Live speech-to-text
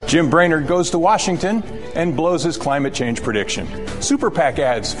Jim Brainard goes to Washington and blows his climate change prediction. Super PAC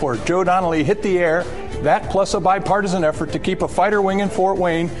ads for Joe Donnelly hit the air. That plus a bipartisan effort to keep a fighter wing in Fort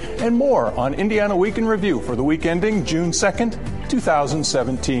Wayne, and more on Indiana Week in Review for the week ending June 2nd,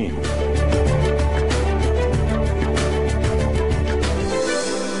 2017.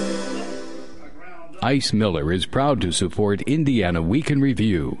 Ice Miller is proud to support Indiana Week in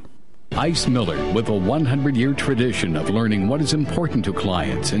Review. Ice Miller, with a 100-year tradition of learning what is important to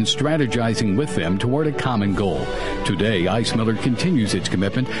clients and strategizing with them toward a common goal. Today, Ice Miller continues its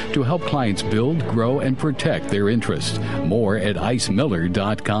commitment to help clients build, grow, and protect their interests. More at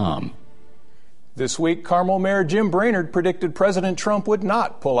icemiller.com. This week, Carmel Mayor Jim Brainard predicted President Trump would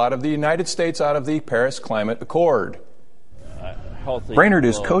not pull out of the United States out of the Paris Climate Accord. Brainard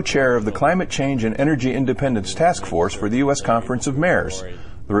is co-chair of the Climate Change and Energy Independence Task Force for the U.S. Conference of Mayors.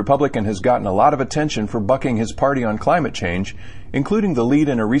 The Republican has gotten a lot of attention for bucking his party on climate change, including the lead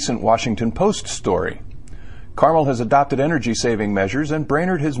in a recent Washington Post story. Carmel has adopted energy-saving measures, and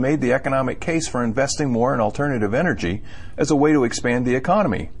Brainard has made the economic case for investing more in alternative energy as a way to expand the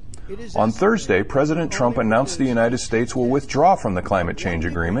economy. On Thursday, President Trump announced the United States will withdraw from the climate change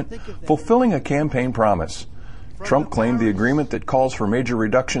agreement, fulfilling a campaign promise. Trump claimed the agreement that calls for major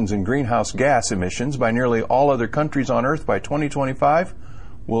reductions in greenhouse gas emissions by nearly all other countries on Earth by 2025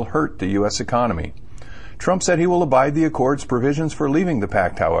 will hurt the U.S. economy. Trump said he will abide the Accord's provisions for leaving the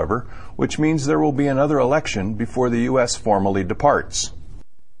pact, however, which means there will be another election before the U.S. formally departs.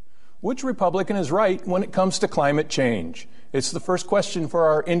 Which Republican is right when it comes to climate change? It's the first question for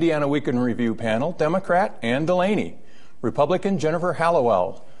our Indiana Week in Review panel, Democrat Ann Delaney, Republican Jennifer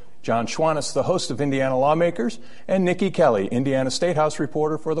Hallowell, John Schwanitz, the host of Indiana Lawmakers, and Nikki Kelly, Indiana State House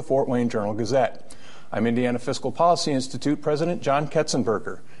reporter for the Fort Wayne Journal-Gazette. I'm Indiana Fiscal Policy Institute President John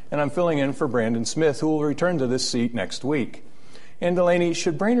Ketzenberger, and I'm filling in for Brandon Smith, who will return to this seat next week. And Delaney,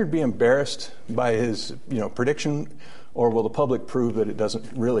 should Brainard be embarrassed by his, prediction, or will the public prove that it doesn't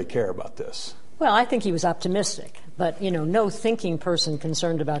really care about this? Well, I think he was optimistic, but, no thinking person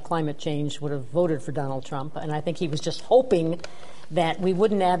concerned about climate change would have voted for Donald Trump, and I think he was just hoping that we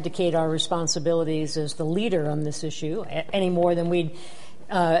wouldn't abdicate our responsibilities as the leader on this issue any more than we'd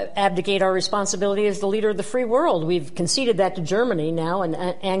abdicate our responsibility as the leader of the free world. We've conceded that to Germany now and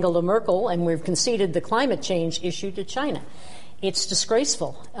Angela Merkel, and we've conceded the climate change issue to China. It's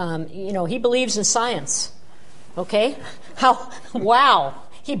disgraceful. He believes in science. Okay? Wow.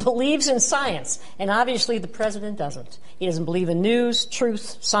 He believes in science. And obviously the president doesn't. He doesn't believe in news,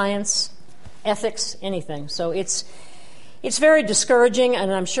 truth, science, ethics, anything. So it's very discouraging,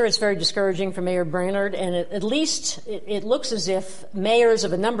 and I'm sure it's very discouraging for Mayor Brainard, and at least it looks as if mayors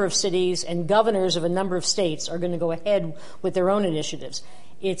of a number of cities and governors of a number of states are going to go ahead with their own initiatives.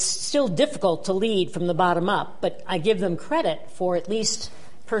 It's still difficult to lead from the bottom up, but I give them credit for at least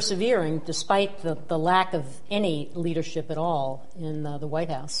persevering despite the lack of any leadership at all in the White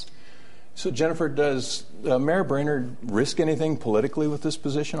House. So, Jennifer, does Mayor Brainard risk anything politically with this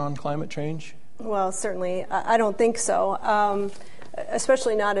position on climate change? Well, certainly. I don't think so,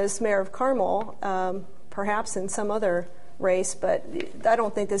 especially not as mayor of Carmel, perhaps in some other race. But I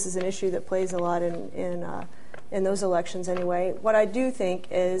don't think this is an issue that plays a lot in those elections anyway. What I do think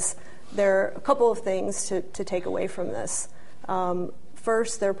is there are a couple of things to take away from this.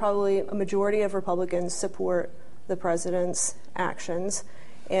 First, there are probably a majority of Republicans support the president's actions,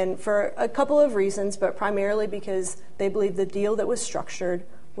 and for a couple of reasons, but primarily because they believe the deal that was structured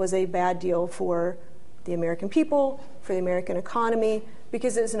was a bad deal for the American people, for the American economy,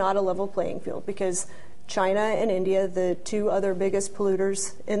 because it's not a level playing field, because China and India, the two other biggest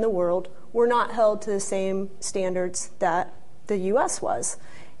polluters in the world, were not held to the same standards that the U.S. was.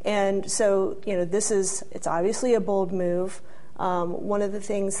 And so, it's obviously a bold move. One of the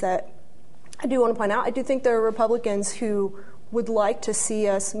things that I do want to point out, I do think there are Republicans who would like to see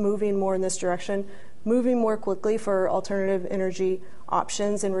us moving more in this direction, moving more quickly for alternative energy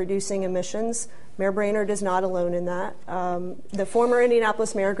options and reducing emissions. Mayor Brainard is not alone in that. The former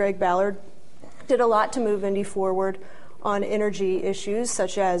Indianapolis Mayor, Greg Ballard, did a lot to move Indy forward on energy issues,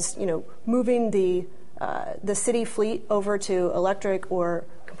 such as moving the city fleet over to electric or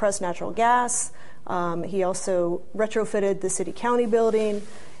compressed natural gas. He also retrofitted the city-county building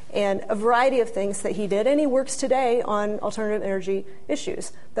and a variety of things that he did, and he works today on alternative energy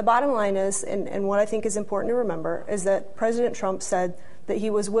issues. The bottom line is, and what I think is important to remember, is that President Trump said that he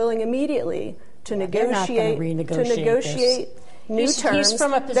was willing immediately to negotiate new terms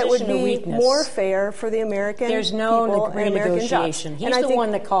that would be more fair for the American There's no people and American jobs. renegotiation. He's the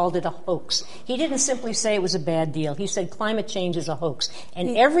one that called it a hoax. He didn't simply say it was a bad deal. He said climate change is a hoax.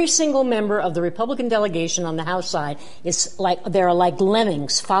 And every single member of the Republican delegation on the House side is they're like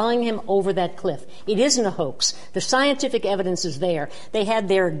lemmings following him over that cliff. It isn't a hoax. The scientific evidence is there. They had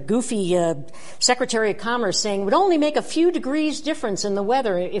their goofy Secretary of Commerce saying it would only make a few degrees difference in the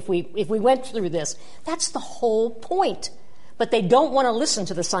weather if we went through this. That's the whole point. But they don't want to listen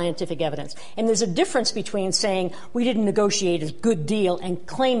to the scientific evidence. And there's a difference between saying we didn't negotiate a good deal and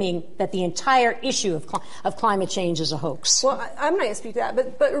claiming that the entire issue of climate change is a hoax. Well, I'm not going to speak to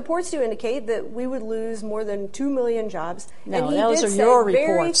that, but reports do indicate that we would lose more than 2 million jobs. No, and he those did are say your very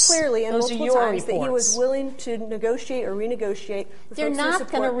reports. clearly and those multiple times that he was willing to negotiate or renegotiate. They're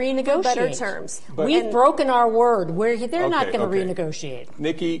not going to renegotiate. Better terms. We've broken our word. They're not going to renegotiate.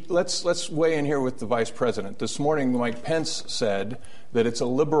 Nikki, let's weigh in here with the Vice President. This morning, Mike Pence said that it's a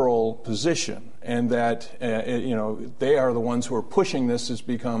liberal position and that they are the ones who are pushing this has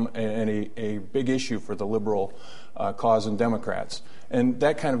become a big issue for the liberal cause and Democrats. And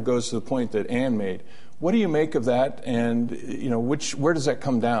that kind of goes to the point that Ann made. What do you make of that, and where does that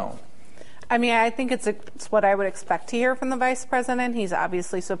come down? I mean, I think it's what I would expect to hear from the Vice President. He's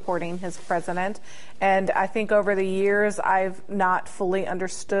obviously supporting his president. And I think over the years, I've not fully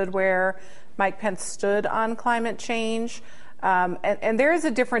understood where Mike Pence stood on climate change. And there is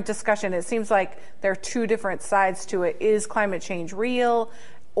a different discussion. It seems like there are two different sides to it. Is climate change real,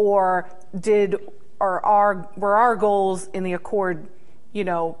 or were our goals in the Accord,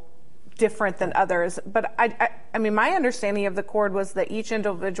 different than others? But I mean, my understanding of the Accord was that each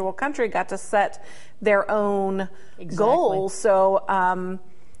individual country got to set their own goals. So I'm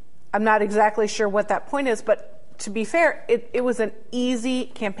not exactly sure what that point is. But to be fair, it was an easy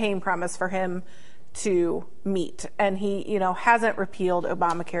campaign promise for him to meet, and he hasn't repealed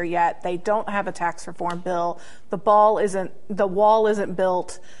Obamacare yet. They don't have a tax reform bill. The wall isn't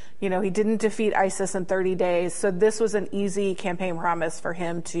built. He didn't defeat ISIS in 30 days. So this was an easy campaign promise for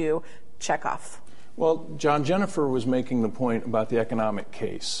him to check off. Well, John, Jennifer was making the point about the economic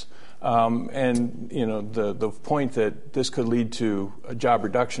case. And the point that this could lead to job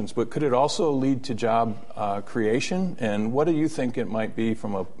reductions, but could it also lead to job creation? And what do you think it might be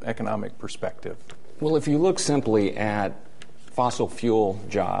from an economic perspective? Well, if you look simply at fossil fuel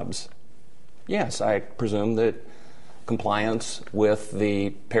jobs, yes, I presume that compliance with the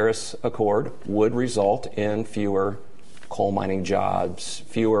Paris Accord would result in fewer coal mining jobs,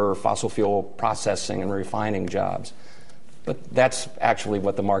 fewer fossil fuel processing and refining jobs. But that's actually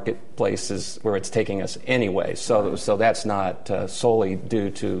what the marketplace is, where it's taking us anyway. So that's not solely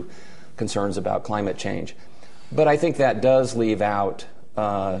due to concerns about climate change. But I think that does leave out,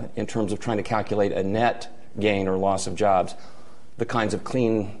 in terms of trying to calculate a net gain or loss of jobs, the kinds of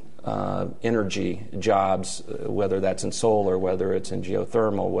clean energy jobs, whether that's in solar, whether it's in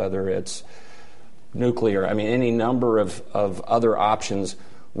geothermal, whether it's nuclear. I mean, any number of other options,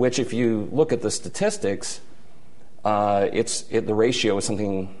 which if you look at the statistics, the ratio is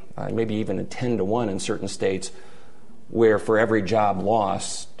something maybe even a 10-to-1 in certain states, where for every job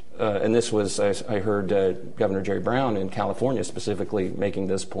lost, and this was, I heard Governor Jerry Brown in California specifically making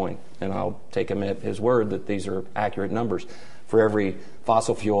this point, and I'll take him at his word that these are accurate numbers. For every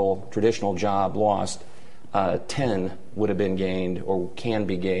fossil fuel traditional job lost, 10 would have been gained or can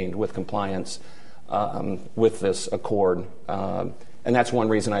be gained with compliance with this accord. And that's one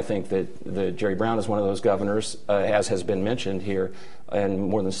reason I think that Jerry Brown is one of those governors, as has been mentioned here, and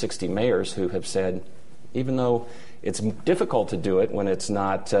more than 60 mayors who have said, even though it's difficult to do it when it's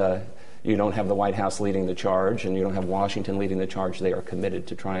not, you don't have the White House leading the charge and you don't have Washington leading the charge, they are committed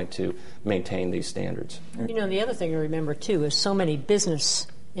to trying to maintain these standards. The other thing to remember, too, is so many business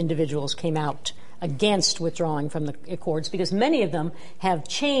individuals came out against withdrawing from the accords because many of them have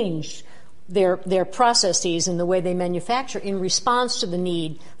changed their processes and the way they manufacture in response to the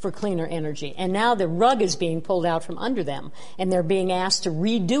need for cleaner energy. And now the rug is being pulled out from under them, and they're being asked to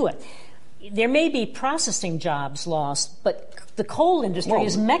redo it. There may be processing jobs lost, but the coal industry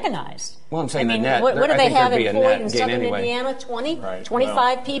is mechanized. Well, I'm saying the net. What do they have employed in Southern Indiana? 20? Right.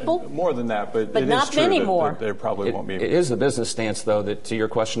 25 people? More than that, but it not is true many more. That there probably won't be. It is the business stance, though, that to your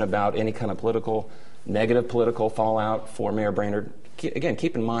question about any kind of negative political fallout for Mayor Brainard, again,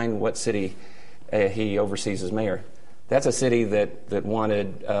 keep in mind what city he oversees as mayor. That's a city that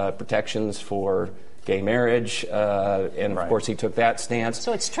wanted protections for gay marriage, and of course he took that stance.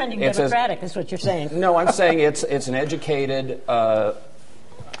 So it's trending Democratic, is what you're saying. No, I'm saying it's an educated, I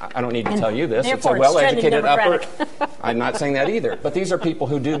don't need to tell you this, it's a well-educated upper. I'm not saying that either. But these are people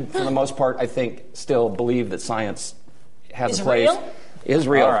who do, for the most part, I think, still believe that science has a Israel? place.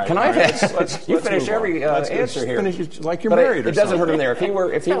 Israel. All right, Can all I right. You finish every answer here. Finish it like you're but married. It doesn't hurt him there. If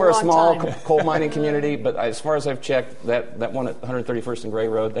he were a small coal mining community, but as far as I've checked, that one at 131st and Gray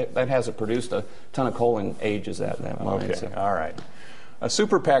Road, that hasn't produced a ton of coal in ages. That mine. Okay. So. All right. A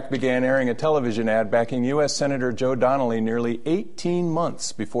super PAC began airing a television ad backing U.S. Senator Joe Donnelly nearly 18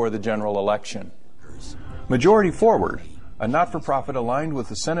 months before the general election. Majority Forward, a not-for-profit aligned with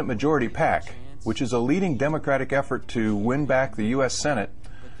the Senate Majority PAC, which is a leading Democratic effort to win back the U.S. Senate,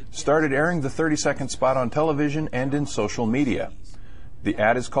 started airing the 30-second spot on television and in social media. The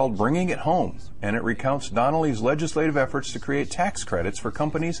ad is called Bringing It Home, and it recounts Donnelly's legislative efforts to create tax credits for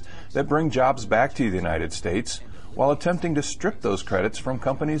companies that bring jobs back to the United States, while attempting to strip those credits from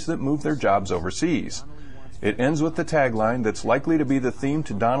companies that move their jobs overseas. It ends with the tagline that's likely to be the theme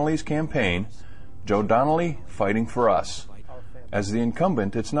to Donnelly's campaign, Joe Donnelly, fighting for us. As the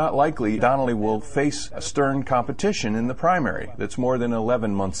incumbent, it's not likely Donnelly will face a stern competition in the primary that's more than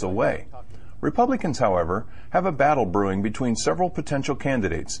 11 months away. Republicans, however, have a battle brewing between several potential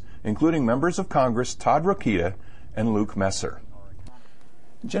candidates, including members of Congress Todd Rokita and Luke Messer.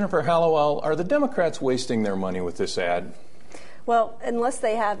 Jennifer Hallowell, are the Democrats wasting their money with this ad? Well, unless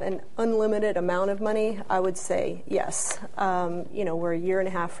they have an unlimited amount of money, I would say yes. We're a year and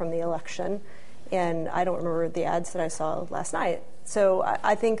a half from the election, and I don't remember the ads that I saw last night. So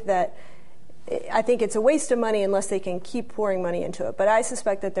I think it's a waste of money unless they can keep pouring money into it. But I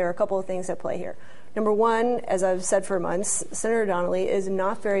suspect that there are a couple of things at play here. Number one, as I've said for months, Senator Donnelly is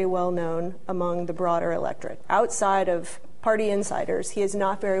not very well known among the broader electorate. Outside of party insiders, he is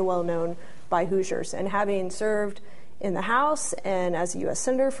not very well known by Hoosiers. And having served in the House and as a U.S.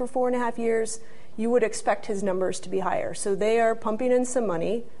 Senator for 4.5 years, you would expect his numbers to be higher. So they are pumping in some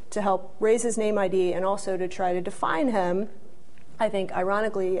money to help raise his name ID and also to try to define him, I think,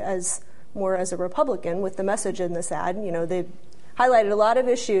 ironically, as more as a Republican with the message in this ad. They've highlighted a lot of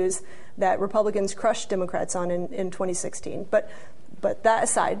issues that Republicans crushed Democrats on in 2016. But that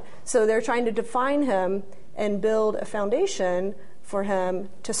aside, so they're trying to define him and build a foundation for him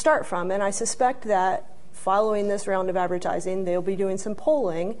to start from. And I suspect that following this round of advertising, they'll be doing some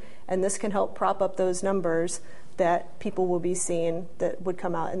polling, and this can help prop up those numbers that people will be seeing that would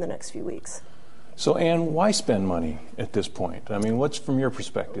come out in the next few weeks. So, Ann, why spend money at this point? I mean, what's, from your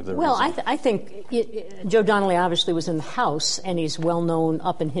perspective, the Well, reason? I think Joe Donnelly obviously was in the House, and he's well known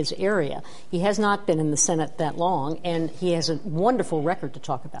up in his area. He has not been in the Senate that long, and he has a wonderful record to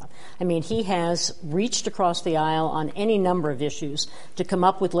talk about. I mean, he has reached across the aisle on any number of issues to come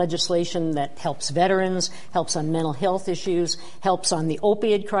up with legislation that helps veterans, helps on mental health issues, helps on the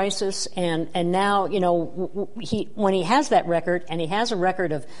opioid crisis, and now, when he has that record, and he has a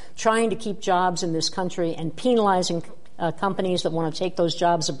record of trying to keep jobs in this country and penalizing companies that want to take those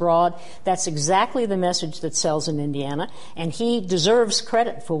jobs abroad. That's exactly the message that sells in Indiana, and he deserves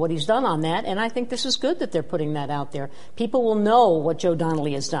credit for what he's done on that, and I think this is good that they're putting that out there. People will know what Joe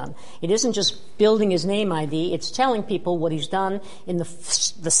Donnelly has done. It isn't just building his name ID, it's telling people what he's done in the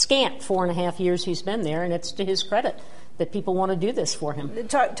scant 4.5 years he's been there, and it's to his credit that people want to do this for him.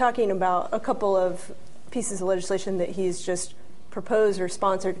 Talking about a couple of pieces of legislation that he's just proposed or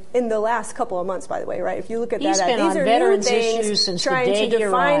sponsored in the last couple of months, by the way, right? If you look at He's that, been these on are veterans new things issues since trying the day to he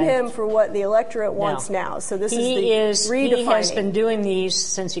define arrived. him for what the electorate wants now. So this He is redefining. He has been doing these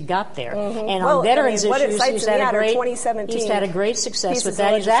since he got there. Mm-hmm. And on veterans issues, he's had a great success with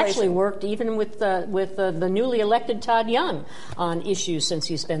that. He's actually worked even with the newly elected Todd Young on issues since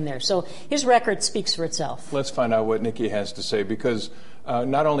he's been there. So his record speaks for itself. Let's find out what Nikki has to say, because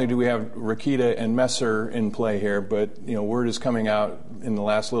not only do we have Rokita and Messer in play here, but word is coming out in the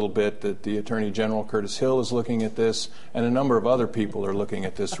last little bit that the Attorney General Curtis Hill is looking at this, and a number of other people are looking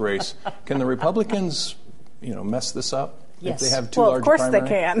at this race. Can the Republicans, mess this up? Yes. If they have too large a primary?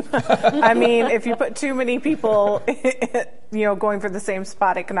 Well, of course they can. I mean, if you put too many people, going for the same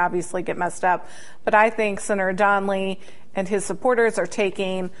spot, it can obviously get messed up. But I think Senator Donnelly and his supporters are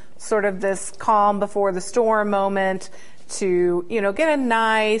taking sort of this calm before the storm moment to, get a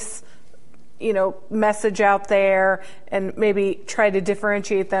nice, message out there and maybe try to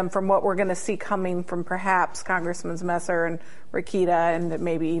differentiate them from what we're going to see coming from perhaps Congressman Messer and Rokita and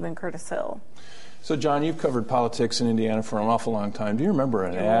maybe even Curtis Hill. So, John, you've covered politics in Indiana for an awful long time. Do you remember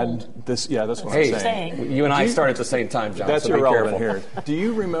an ad? That's what I'm saying. You and I started at the same time, John. That's so irrelevant here. Do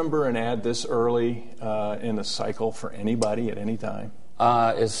you remember an ad this early in the cycle for anybody at any time?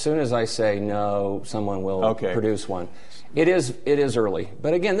 As soon as I say no, someone will produce one. It is early,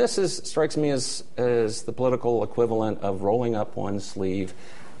 but again, this strikes me as the political equivalent of rolling up one's sleeve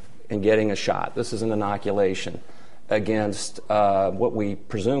and getting a shot. This is an inoculation against what we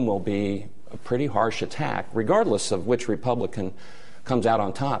presume will be a pretty harsh attack, regardless of which Republican comes out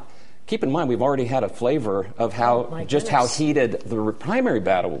on top. Keep in mind, we've already had a flavor of how heated the primary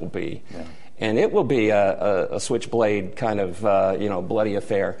battle will be. Yeah. And it will be a switchblade kind of bloody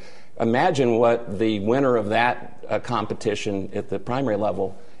affair. Imagine what the winner of that competition at the primary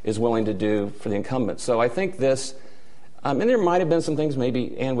level is willing to do for the incumbent. So I think this, and there might have been some things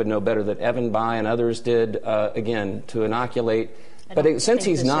maybe Ann would know better that Evan Bayh and others did again to inoculate. But since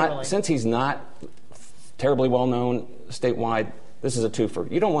he's not terribly well known statewide, this is a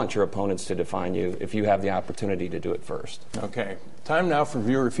twofer. You don't want your opponents to define you if you have the opportunity to do it first. Okay. Time now for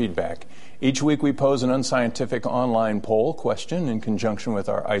viewer feedback. Each week we pose an unscientific online poll question in conjunction with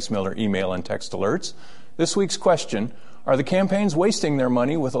our Ice Miller email and text alerts. This week's question: are the campaigns wasting their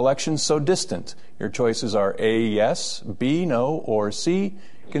money with elections so distant? Your choices are A, yes, B, no, or C,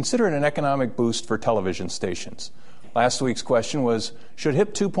 consider it an economic boost for television stations. Last week's question was, should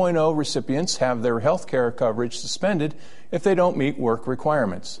HIP 2.0 recipients have their health care coverage suspended if they don't meet work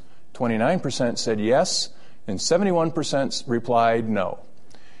requirements? 29% said yes, and 71% replied no.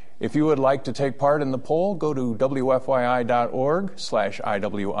 If you would like to take part in the poll, go to wfyi.org/IWIR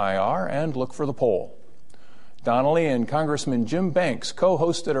and look for the poll. Donnelly and Congressman Jim Banks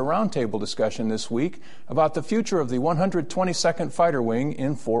co-hosted a roundtable discussion this week about the future of the 122nd Fighter Wing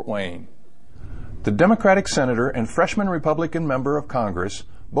in Fort Wayne. The Democratic senator and freshman Republican member of Congress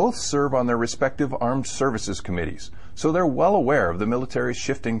both serve on their respective armed services committees, so they're well aware of the military's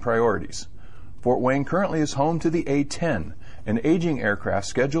shifting priorities. Fort Wayne currently is home to the A-10, an aging aircraft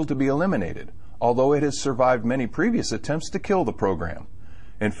scheduled to be eliminated, although it has survived many previous attempts to kill the program.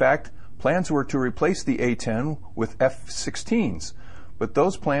 In fact, plans were to replace the A-10 with F-16s, but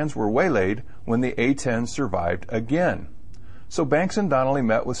those plans were waylaid when the A-10 survived again. So Banks and Donnelly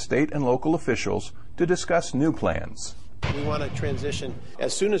met with state and local officials to discuss new plans. We want to transition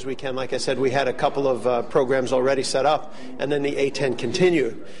as soon as we can. Like I said, we had a couple of programs already set up, and then the A-10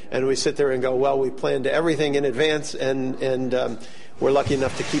 continued. And we sit there and go, well, we planned everything in advance, and we're lucky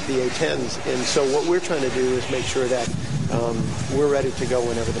enough to keep the A-10s. And so what we're trying to do is make sure that we're ready to go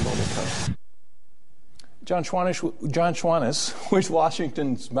whenever the moment comes. John Schwanis, with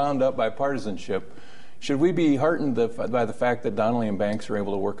Washington's bound up bipartisanship, should we be heartened by the fact that Donnelly and Banks are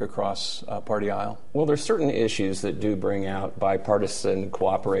able to work across party aisle? Well, there's certain issues that do bring out bipartisan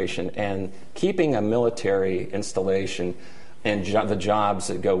cooperation, and keeping a military installation and the jobs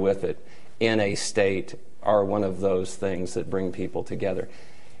that go with it in a state are one of those things that bring people together.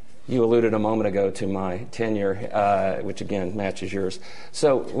 You alluded a moment ago to my tenure, which again matches yours.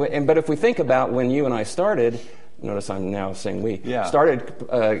 But if we think about when you and I started, notice I'm now saying we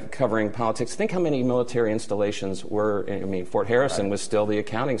started covering politics. Think how many military installations were. I mean, Fort Harrison was still the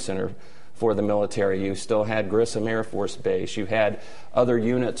accounting center for the military. You still had Grissom Air Force Base. You had other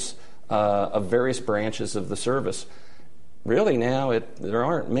units of various branches of the service. Really now there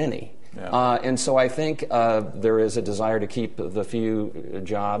aren't many. Yeah. And so I think there is a desire to keep the few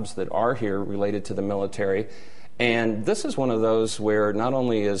jobs that are here related to the military. And this is one of those where not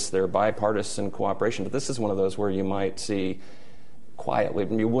only is there bipartisan cooperation, but this is one of those where you might see quietly,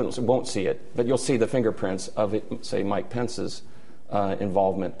 you won't see it, but you'll see the fingerprints of it, say, Mike Pence's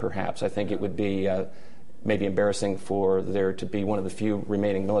involvement, perhaps. I think it would be maybe embarrassing for there to be one of the few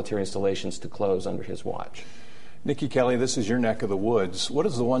remaining military installations to close under his watch. Nikki Kelly, this is your neck of the woods. What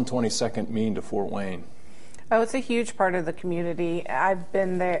does the 122nd mean to Fort Wayne? Oh, it's a huge part of the community. I've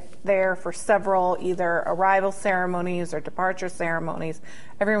been there for several either arrival ceremonies or departure ceremonies.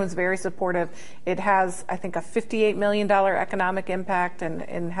 Everyone's very supportive. It has, I think, a $58 million economic impact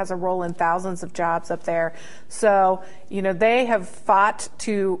and has a role in thousands of jobs up there. So, they have fought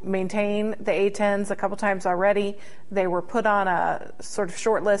to maintain the A-10s a couple times already. They were put on a sort of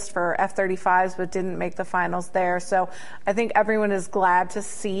short list for F-35s but didn't make the finals there. So I think everyone is glad to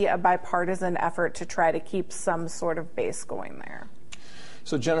see a bipartisan effort to try to keep some sort of base going there.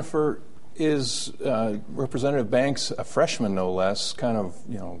 So, Jennifer, is Representative Banks, a freshman no less, kind of,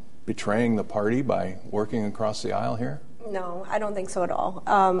 betraying the party by working across the aisle here? No, I don't think so at all.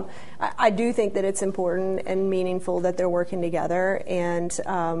 I do think that it's important and meaningful that they're working together, and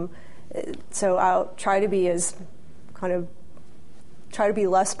so I'll try to be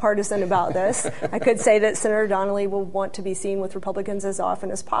less partisan about this. I could say that Senator Donnelly will want to be seen with Republicans as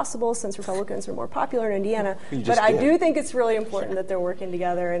often as possible since Republicans are more popular in Indiana. But I do think it's really important that they're working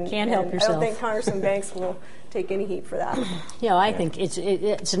together. And can't help yourself. I don't think Congressman Banks will take any heat for that. I think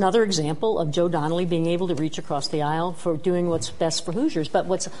it's another example of Joe Donnelly being able to reach across the aisle for doing what's best for Hoosiers. But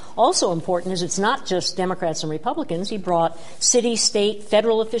what's also important is it's not just Democrats and Republicans. He brought city, state,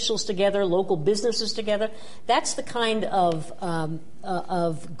 federal officials together, local businesses together. That's the kind of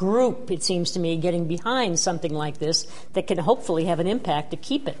group, it seems to me, getting behind something like this that can hopefully have an impact to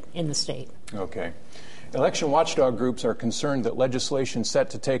keep it in the state. Okay. Election watchdog groups are concerned that legislation set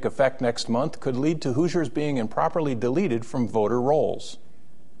to take effect next month could lead to Hoosiers being improperly deleted from voter rolls.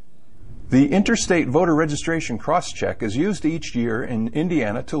 The interstate voter registration cross-check is used each year in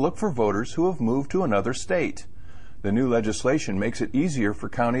Indiana to look for voters who have moved to another state. The new legislation makes it easier for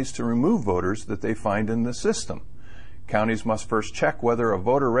counties to remove voters that they find in the system. Counties must first check whether a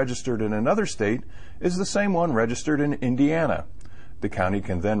voter registered in another state is the same one registered in Indiana. The county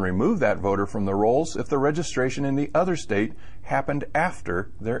can then remove that voter from the rolls if the registration in the other state happened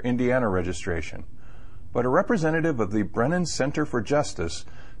after their Indiana registration. But a representative of the Brennan Center for Justice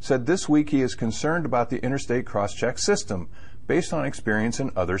said this week he is concerned about the interstate cross-check system based on experience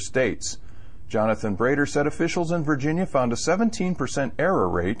in other states. Jonathan Brader said officials in Virginia found a 17% error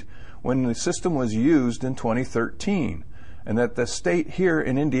rate when the system was used in 2013, and that the state here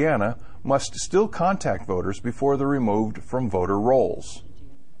in Indiana must still contact voters before they're removed from voter rolls.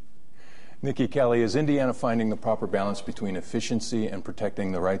 Nikki Kelly, is Indiana finding the proper balance between efficiency and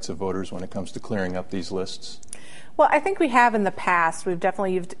protecting the rights of voters when it comes to clearing up these lists? Well, I think we have in the past. We've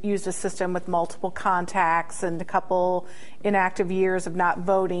definitely used a system with multiple contacts and a couple inactive years of not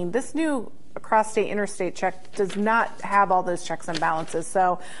voting. This new cross-state interstate check does not have all those checks and balances.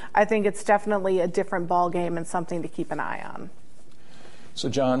 So I think it's definitely a different ballgame and something to keep an eye on. So,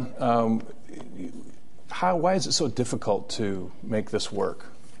 John, why is it so difficult to make this work?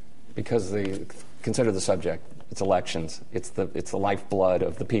 Because consider the subject. It's elections. It's the lifeblood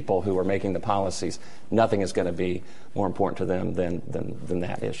of the people who are making the policies. Nothing is going to be more important to them than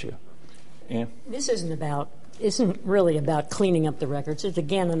that issue. Yeah. This isn't really about cleaning up the records. It's,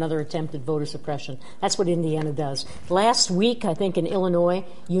 again, another attempt at voter suppression. That's what Indiana does. Last week, I think in Illinois,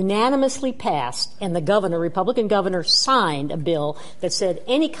 unanimously passed, and the governor, Republican governor, signed a bill that said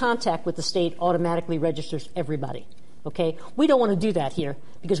any contact with the state automatically registers everybody. Okay? We don't want to do that here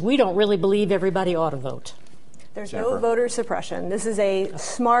because we don't really believe everybody ought to vote. There's no voter suppression. This is a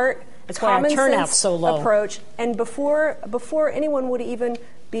smart, common sense approach. And before anyone would even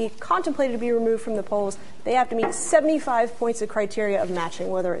be contemplated to be removed from the polls, they have to meet 75 points of criteria of matching,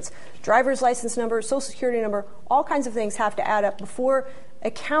 whether it's driver's license number, social security number, all kinds of things have to add up before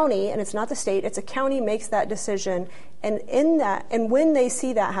a county, and it's not the state, it's a county, makes that decision. And when they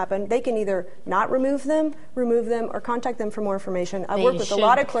see that happen, they can either not remove them, or contact them for more information. I've worked with a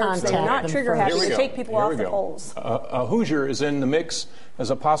lot of clerks. They're not trigger happy to take people off the polls. A Hoosier is in the mix as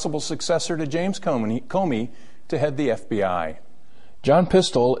a possible successor to James Comey to head the FBI. John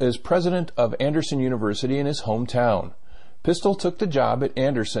Pistol is president of Anderson University in his hometown. Pistol took the job at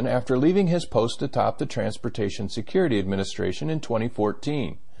Anderson after leaving his post atop the Transportation Security Administration in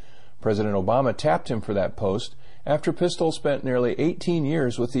 2014. President Obama tapped him for that post after Pistol spent nearly 18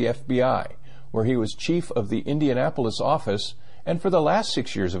 years with the FBI, where he was chief of the Indianapolis office and for the last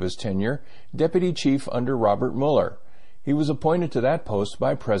 6 years of his tenure, deputy chief under Robert Mueller. He was appointed to that post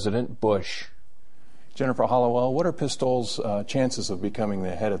by President Bush. Jennifer Hollowell, what are Pistol's chances of becoming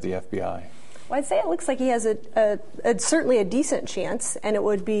the head of the FBI? Well, I'd say it looks like he has certainly a decent chance, and it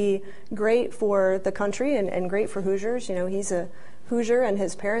would be great for the country and great for Hoosiers. You know, he's a Hoosier, and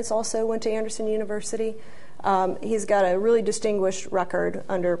his parents also went to Anderson University. He's got a really distinguished record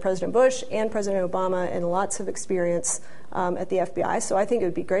under President Bush and President Obama and lots of experience at the FBI. So I think it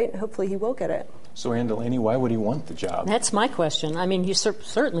would be great, and hopefully he will get it. So, Ann Delaney, why would he want the job? That's my question. I mean, he's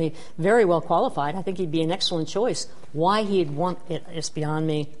certainly very well qualified. I think he'd be an excellent choice. Why he'd want it is beyond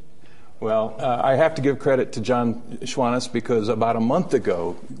me. Well, I have to give credit to John Schwanitz because about a month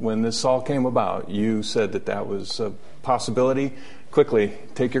ago, when this all came about, you said that was a possibility. Quickly,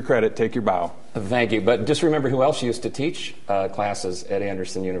 take your credit, take your bow. Thank you. But just remember who else used to teach classes at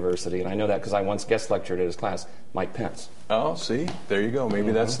Anderson University, and I know that because I once guest lectured at his class, Mike Pence. Oh, see? There you go.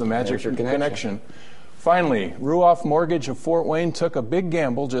 Maybe that's the magic connection. Finally, Ruoff Mortgage of Fort Wayne took a big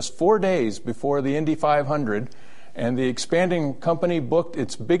gamble just 4 days before the Indy 500, and the expanding company booked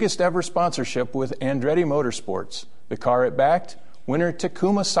its biggest ever sponsorship with Andretti Motorsports. The car it backed, winner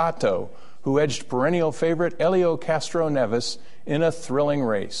Takuma Sato, who edged perennial favorite Helio Castro Neves in a thrilling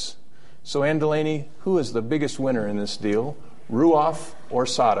race. So, Ann Delaney, who is the biggest winner in this deal, Ruoff or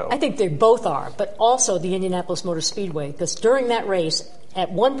Sato? I think they both are, but also the Indianapolis Motor Speedway, because during that race,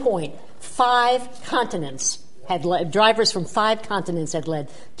 at one point, 5 continents had led, drivers from 5 continents had led,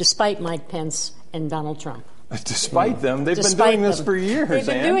 despite Mike Pence and Donald Trump. Despite them, they've been doing this for years. They've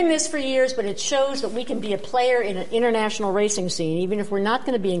been doing this for years, but it shows that we can be a player in an international racing scene, even if we're not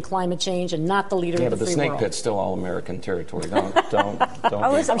going to be in climate change and not the leader of the free world. Yeah, but the snake pit's still all-American territory. Don't. I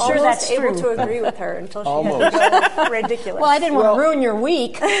was I'm sure that's able true. to agree with her until she had to go ridiculous. Well, I didn't want to ruin your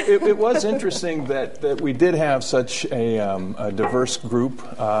week. It was interesting that we did have such a diverse group,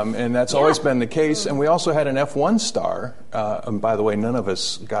 and that's always been the case. And we also had an F1 star. And by the way, none of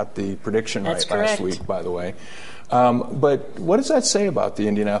us got the prediction right last week, by the way. But what does that say about the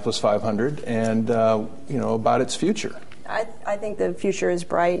Indianapolis 500 and about its future? I think the future is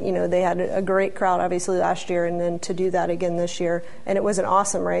bright. They had a great crowd, obviously, last year, and then to do that again this year. And it was an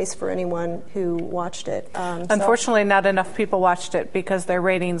awesome race for anyone who watched it. Unfortunately, not enough people watched it because their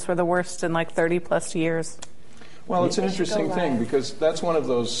ratings were the worst in like 30-plus years. Well, it's an interesting thing because that's one of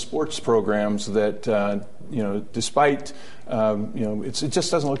those sports programs that, despite, it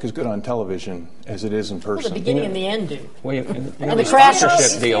just doesn't look as good on television as it is in person. Well, the beginning and the end do. Well, and the crashers. You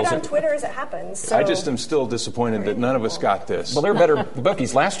see it on Twitter as it happens. So. I just am still disappointed that none of us got this. Well, they're better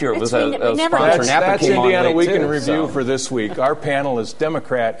bookies. Last year it was a sponsor. That's Indiana Week in Review for this week. Our panel is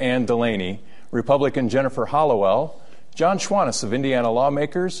Democrat Ann Delaney, Republican Jennifer Hollowell, John Schwannis of Indiana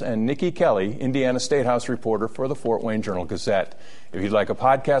Lawmakers, and Nikki Kelly, Indiana State House reporter for the Fort Wayne Journal-Gazette. If you'd like a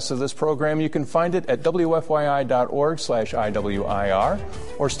podcast of this program, you can find it at wfyi.org/IWIR,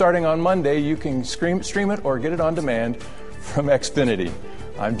 or starting on Monday, you can stream it or get it on demand from Xfinity.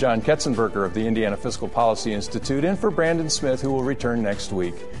 I'm John Ketzenberger of the Indiana Fiscal Policy Institute, in for Brandon Smith, who will return next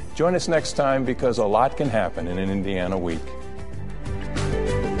week. Join us next time because a lot can happen in an Indiana week.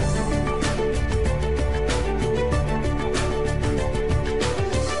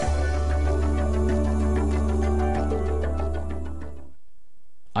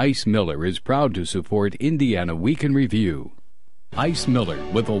 Ice Miller is proud to support Indiana Week in Review. Ice Miller,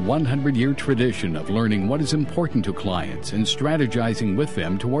 with a 100-year tradition of learning what is important to clients and strategizing with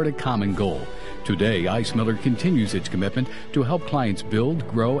them toward a common goal. Today, Ice Miller continues its commitment to help clients build,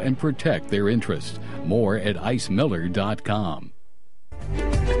 grow, and protect their interests. More at icemiller.com.